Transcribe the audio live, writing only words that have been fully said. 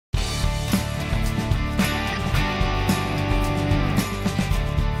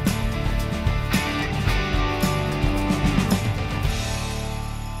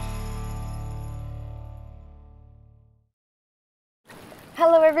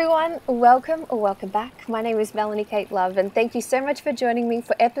Hello everyone, welcome or welcome back. My name is Melanie Kate Love and thank you so much for joining me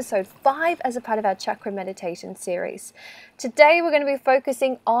for episode 5 as a part of our chakra meditation series. Today we're going to be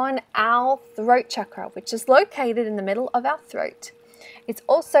focusing on our throat chakra, which is located in the middle of our throat. It's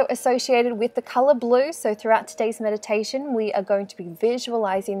also associated with the color blue, so throughout today's meditation we are going to be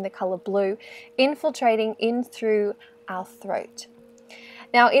visualizing the color blue infiltrating in through our throat.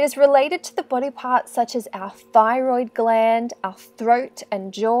 Now, it is related to the body parts such as our thyroid gland, our throat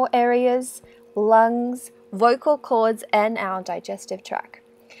and jaw areas, lungs, vocal cords, and our digestive tract.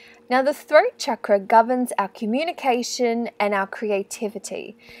 Now, the throat chakra governs our communication and our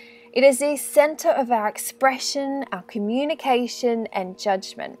creativity. It is the center of our expression, our communication, and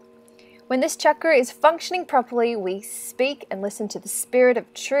judgment. When this chakra is functioning properly, we speak and listen to the spirit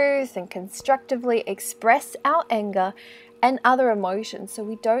of truth and constructively express our anger and other emotions so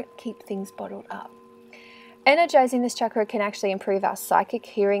we don't keep things bottled up. Energizing this chakra can actually improve our psychic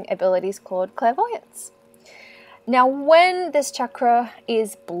hearing abilities called clairvoyance. Now, when this chakra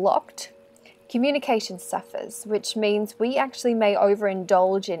is blocked, communication suffers, which means we actually may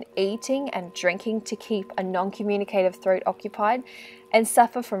overindulge in eating and drinking to keep a non-communicative throat occupied and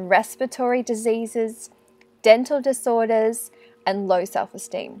suffer from respiratory diseases, dental disorders, and low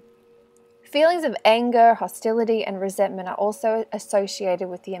self-esteem. Feelings of anger, hostility, and resentment are also associated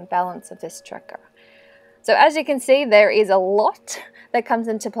with the imbalance of this chakra. So as you can see, there is a lot that comes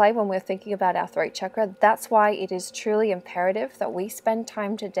into play when we're thinking about our throat chakra. That's why it is truly imperative that we spend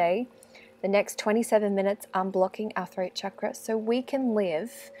time today, the next 27 minutes, unblocking our throat chakra so we can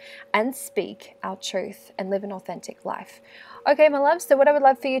live and speak our truth and live an authentic life. Okay, my loves, so what I would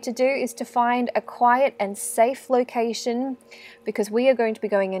love for you to do is to find a quiet and safe location because we are going to be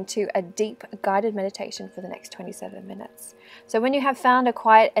going into a deep guided meditation for the next 27 minutes. So when you have found a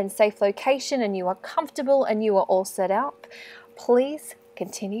quiet and safe location and you are comfortable and you are all set up, please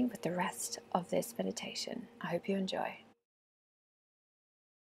continue with the rest of this meditation. I hope you enjoy.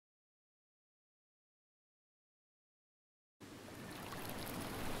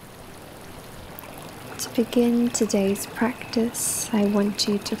 To begin today's practice, I want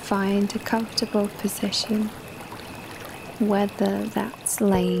you to find a comfortable position, whether that's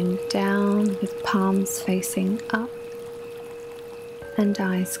laying down with palms facing up and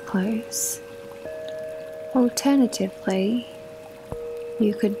eyes closed. Alternatively,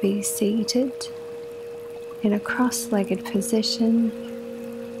 you could be seated in a cross-legged position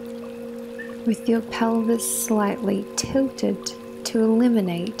with your pelvis slightly tilted to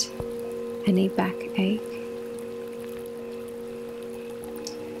eliminate any backache.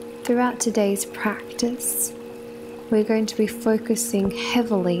 Throughout today's practice, we're going to be focusing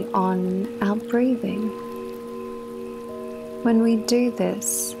heavily on our breathing. When we do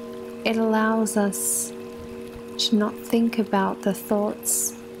this, it allows us to not think about the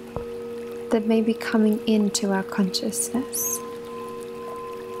thoughts that may be coming into our consciousness.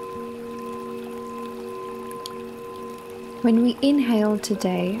 When we inhale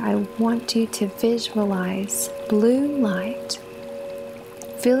today, I want you to visualize blue light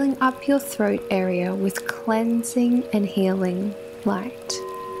filling up your throat area with cleansing and healing light.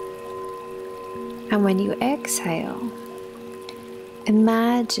 And when you exhale,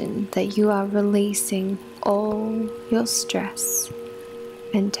 imagine that you are releasing all your stress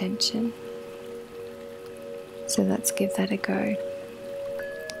and tension. So let's give that a go.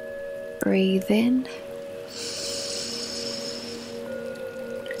 Breathe in.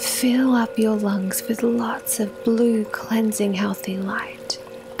 Fill up your lungs with lots of blue, cleansing, healthy light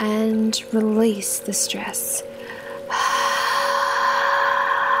and release the stress.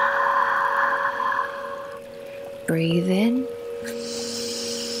 Breathe in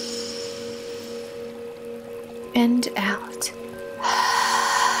and out.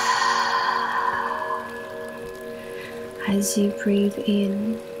 As you breathe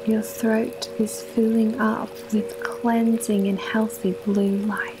in, your throat is filling up with cleansing and healthy blue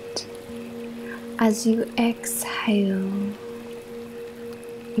light. As you exhale,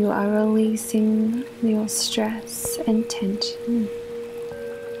 you are releasing your stress and tension,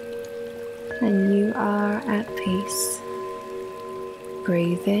 and you are at peace.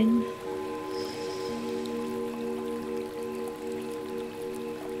 Breathe in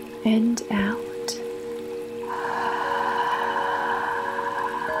and out.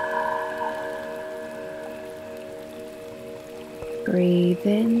 Breathe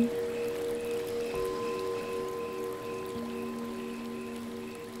in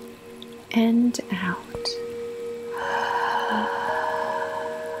and out.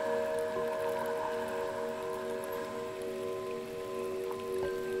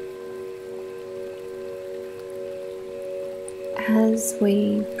 As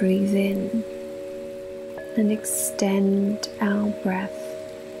we breathe in and extend our breath,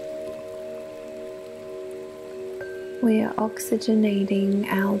 we are oxygenating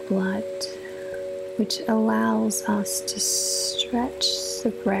our blood, which allows us to stretch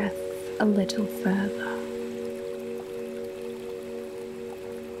the breath a little further.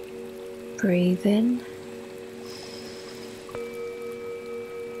 Breathe in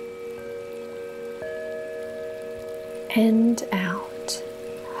and out.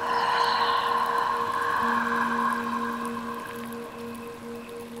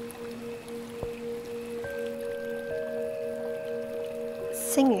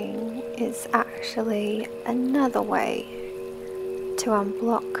 Singing is actually another way to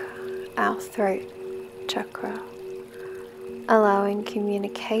unblock our throat chakra, allowing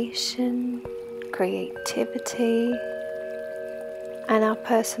communication, creativity, and our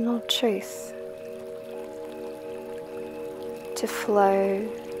personal truth to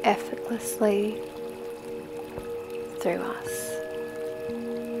flow effortlessly through us.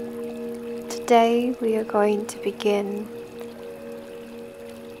 Today we are going to begin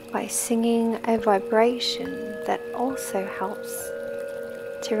by singing a vibration that also helps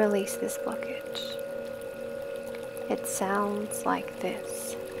to release this blockage. It sounds like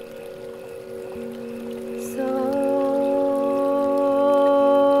this.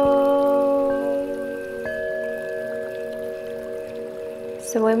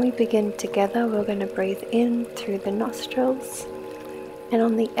 So when we begin together, we're going to breathe in through the nostrils, and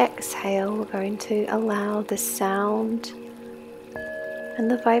on the exhale we're going to allow the sound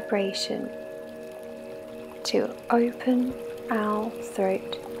and the vibration to open our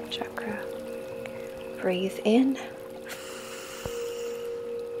throat chakra. Breathe in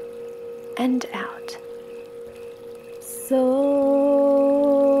and out.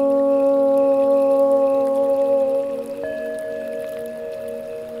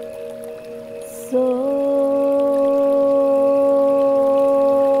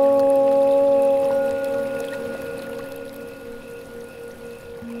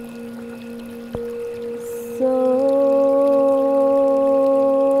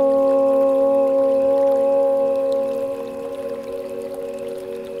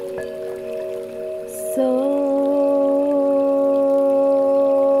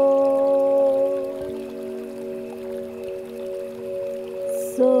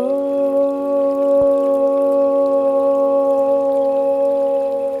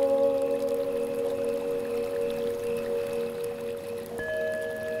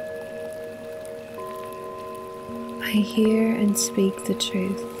 I hear and speak the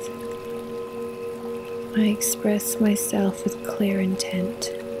truth. I express myself with clear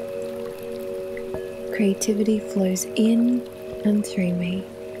intent. Creativity flows in and through me.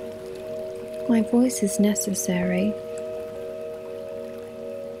 My voice is necessary.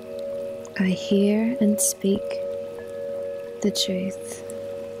 I hear and speak the truth.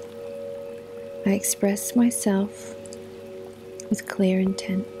 I express myself with clear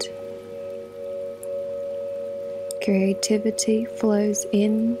intent. Creativity flows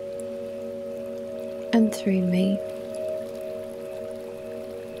in and through me.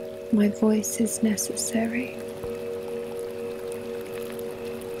 My voice is necessary.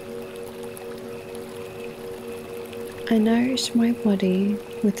 I nourish my body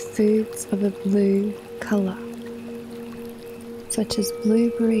with foods of a blue color, such as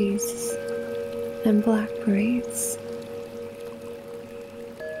blueberries and blackberries.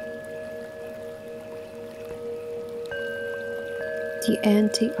 The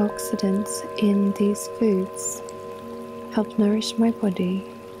antioxidants in these foods help nourish my body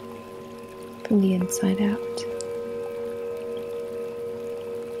from the inside out.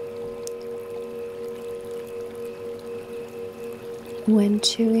 When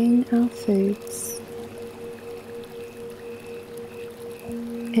chewing our foods,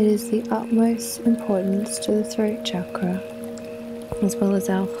 it is the utmost importance to the throat chakra, as well as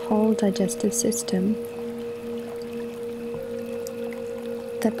our whole digestive system,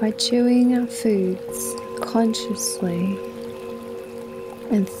 that by chewing our foods consciously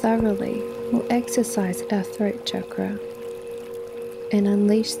and thoroughly will exercise our throat chakra and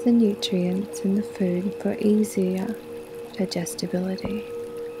unleash the nutrients in the food for easier digestibility.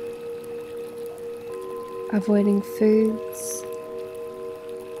 Avoiding foods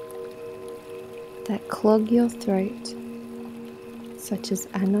that clog your throat, such as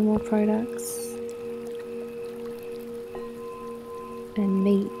animal products and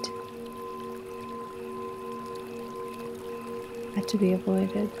meat, are to be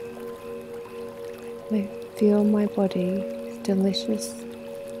avoided. I feel my body with delicious,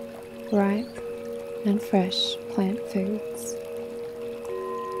 ripe and fresh plant foods.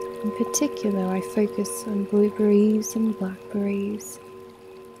 In particular, I focus on blueberries and blackberries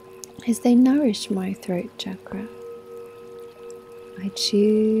as they nourish my throat chakra. I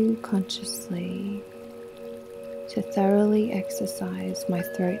chew consciously to thoroughly exercise my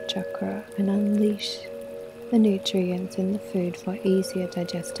throat chakra and unleash the nutrients in the food for easier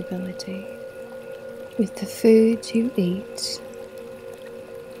digestibility. With the food you eat,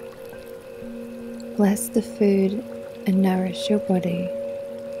 bless the food and nourish your body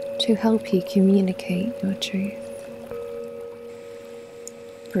to help you communicate your truth.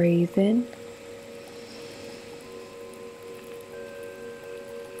 Breathe in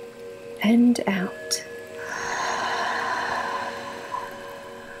and out.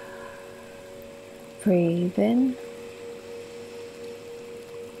 Breathe in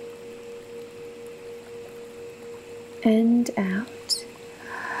and out.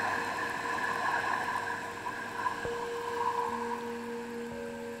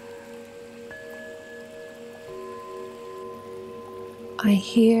 I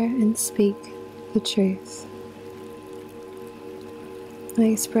hear and speak the truth. I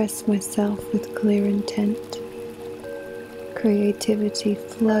express myself with clear intent. Creativity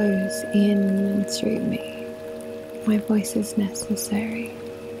flows in and through me. My voice is necessary.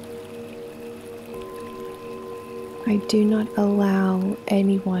 I do not allow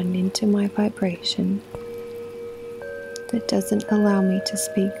anyone into my vibration that doesn't allow me to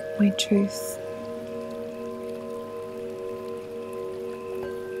speak my truth.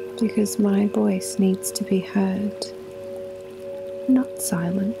 Because my voice needs to be heard, not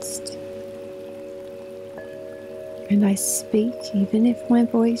silenced. And I speak even if my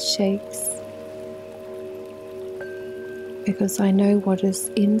voice shakes, because I know what is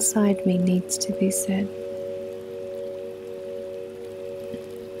inside me needs to be said.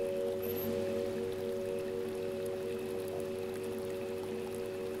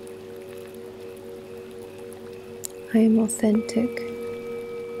 I am authentic.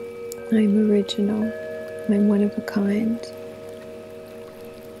 I'm original, I'm one of a kind,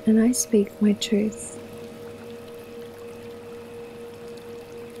 and I speak my truth.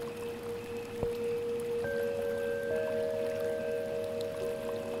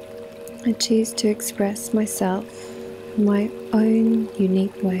 I choose to express myself in my own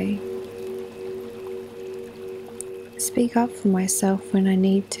unique way. Speak up for myself when I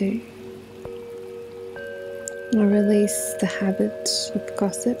need to. I release the habit of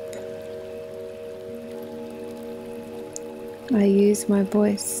gossip. I use my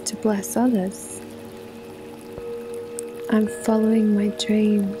voice to bless others. I'm following my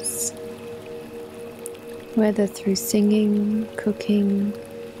dreams, whether through singing, cooking,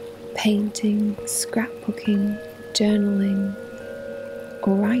 painting, scrapbooking, journaling,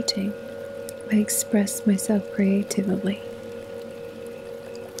 or writing. I express myself creatively.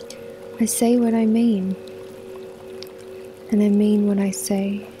 I say what I mean, and I mean what I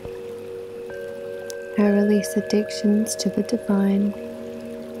say. I release addictions to the divine.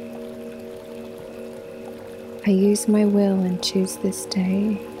 I use my will and choose this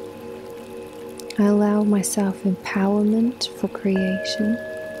day. I allow myself empowerment for creation.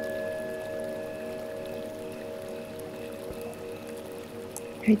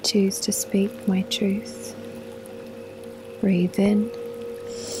 I choose to speak my truth. Breathe in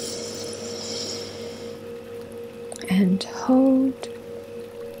and hold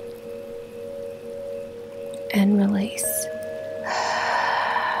and release.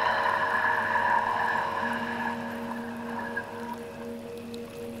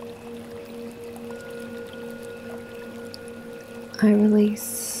 I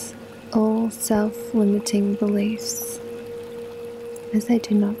release all self-limiting beliefs as they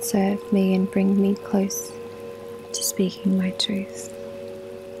do not serve me and bring me close to speaking my truth.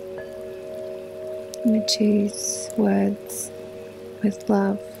 I choose words with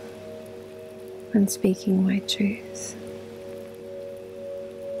love and speaking my truth.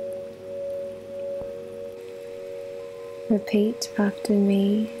 Repeat after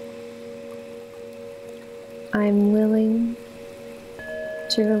me. I'm willing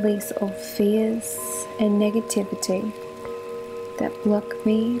to release all fears and negativity that block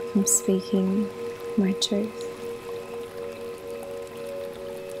me from speaking my truth.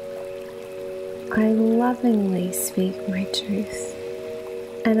 I lovingly speak my truth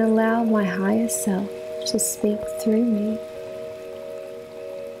and allow my higher self to speak through me.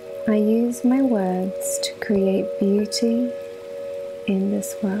 I use my words to create beauty in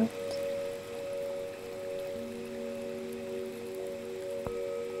this world.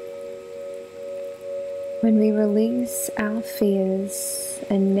 When we release our fears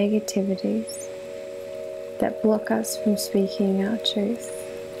and negativities that block us from speaking our truth,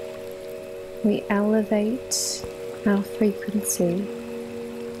 we elevate our frequency,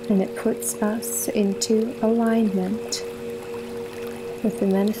 and it puts us into alignment with the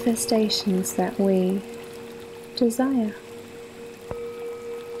manifestations that we desire.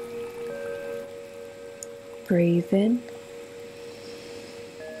 Breathe in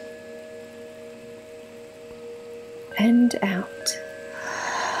and out.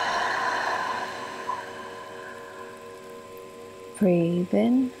 Breathe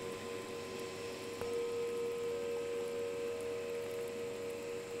in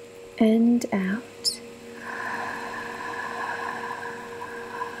and out.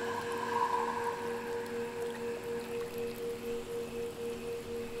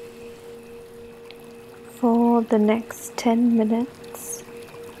 For the next 10 minutes,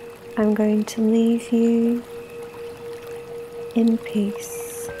 I'm going to leave you in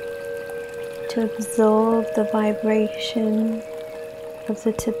peace to absorb the vibration of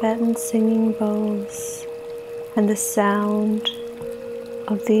the Tibetan singing bowls and the sound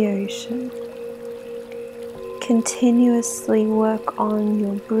of the ocean. Continuously work on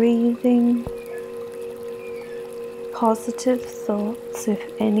your breathing. Positive thoughts, if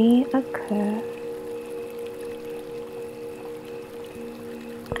any, occur.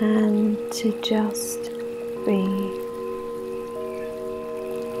 And to just be.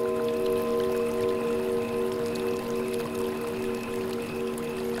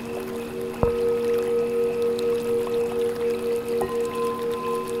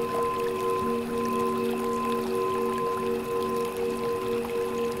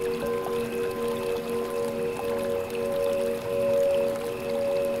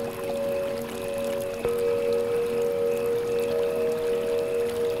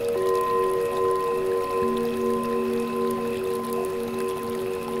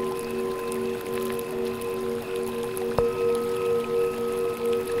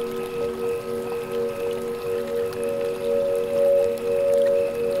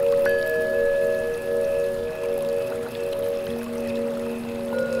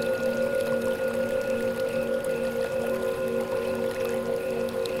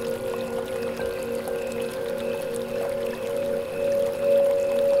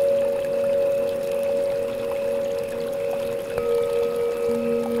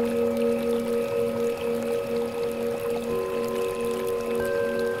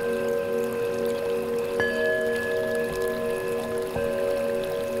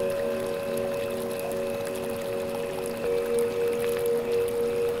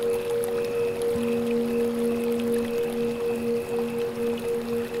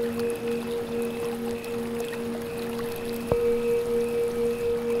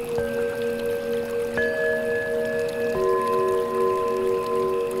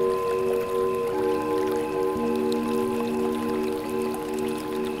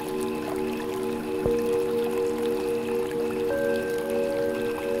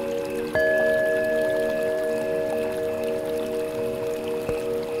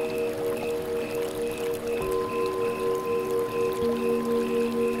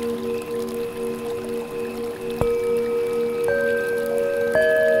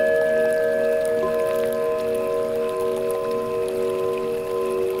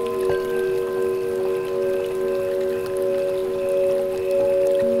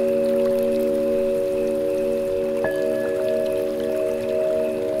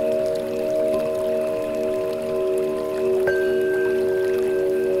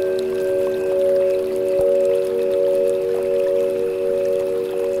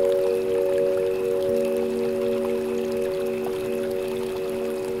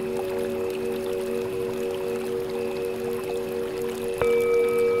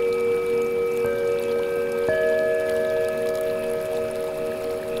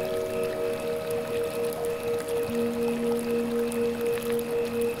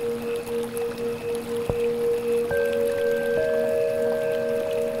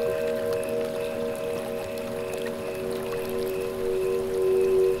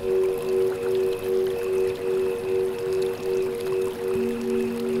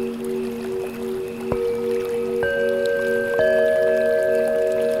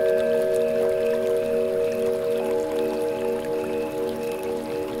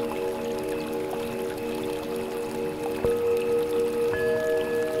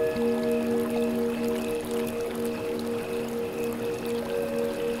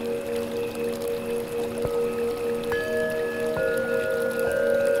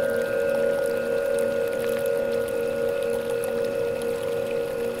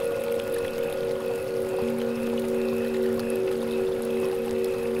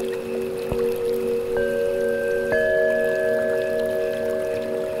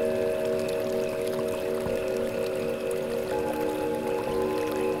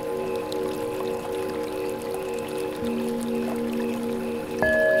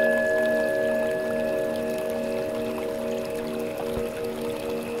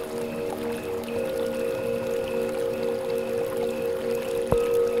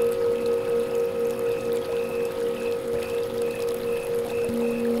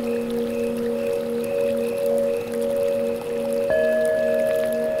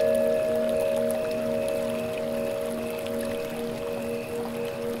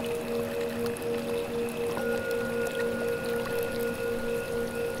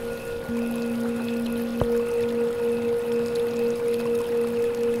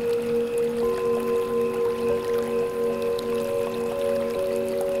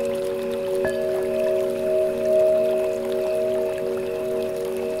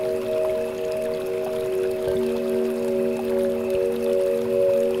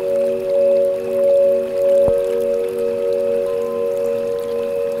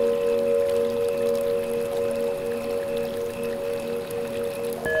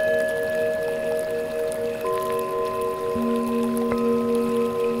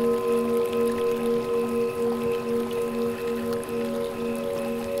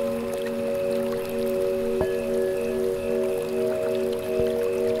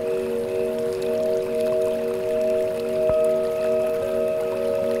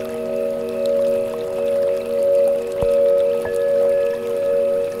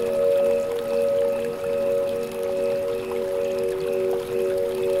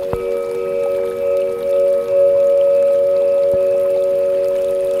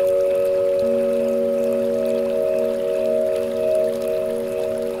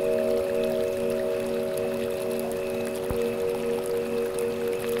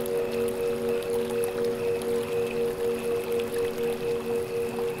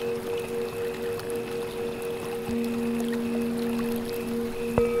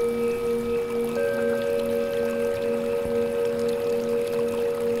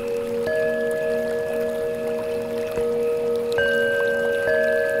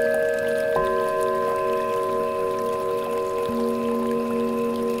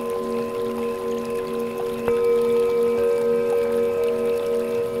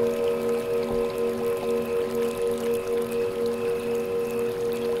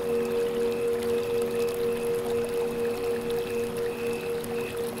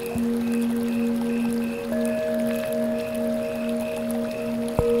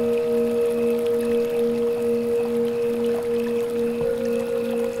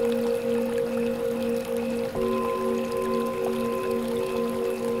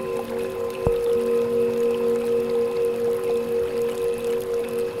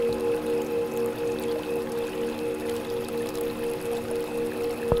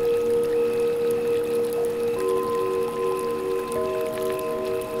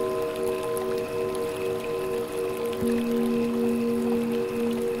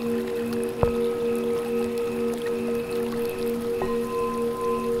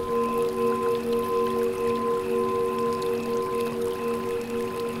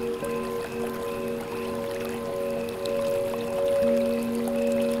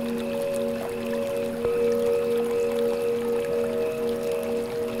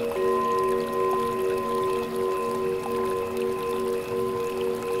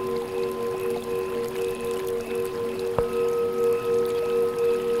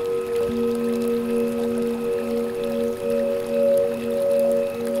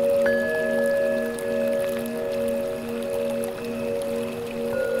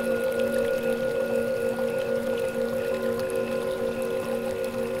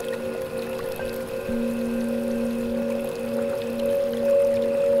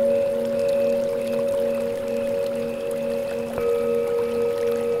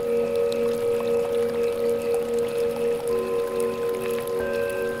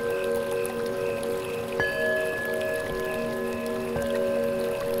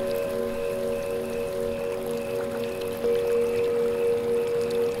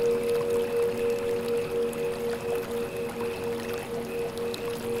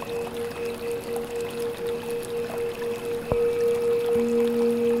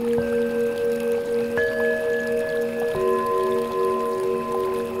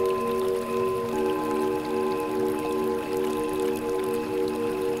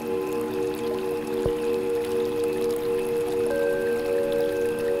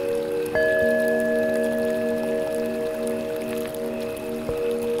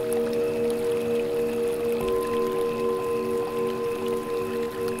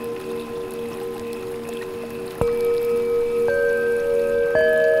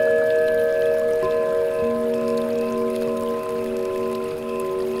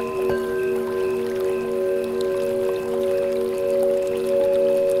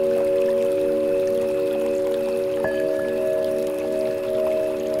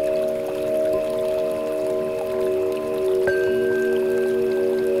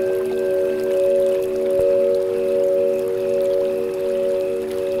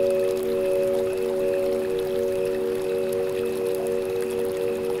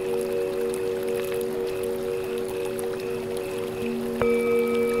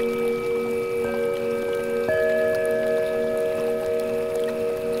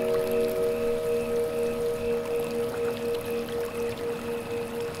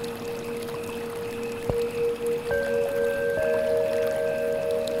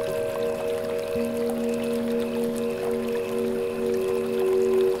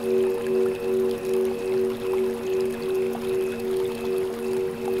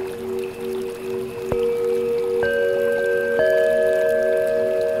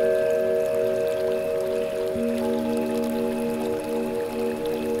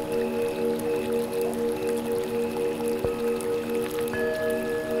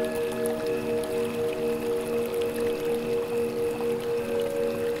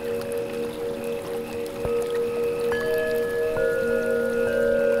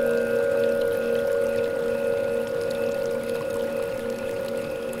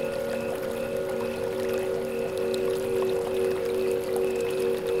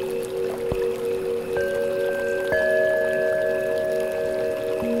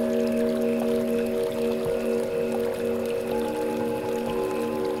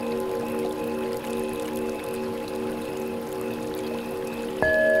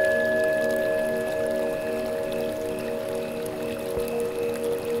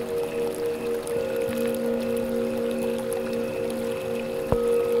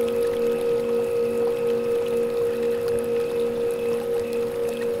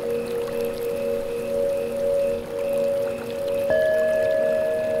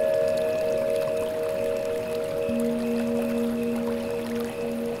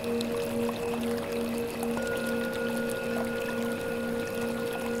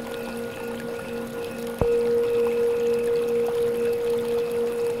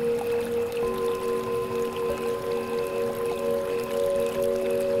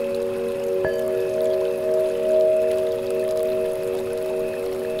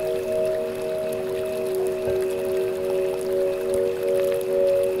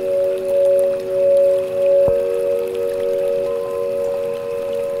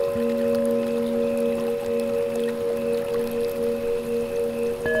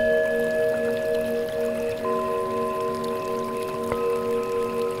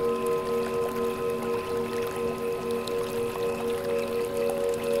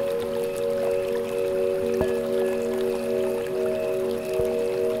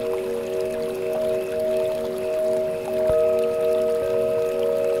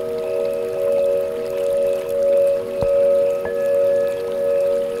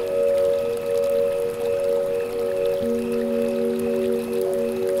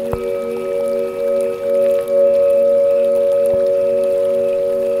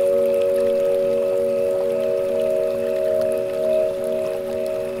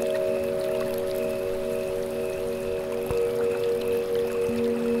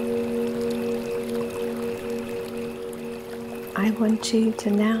 I want you to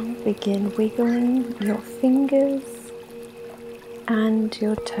now begin wiggling your fingers and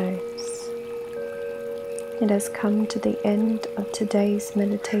your toes. It has come to the end of today's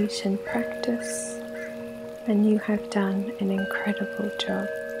meditation practice, and you have done an incredible job.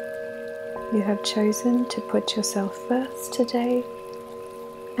 You have chosen to put yourself first today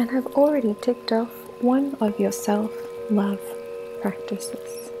and have already ticked off one of your self-love practices.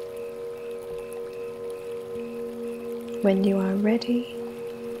 When you are ready,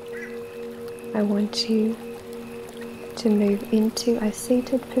 I want you to move into a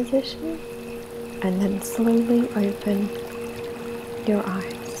seated position and then slowly open your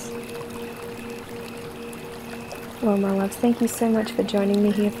eyes. Well, my loves, thank you so much for joining me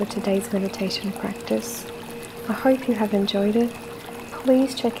here for today's meditation practice. I hope you have enjoyed it.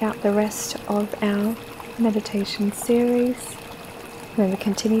 Please check out the rest of our meditation series. Remember,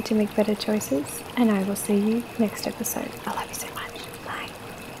 continue to make better choices, and I will see you next episode. I love you so much.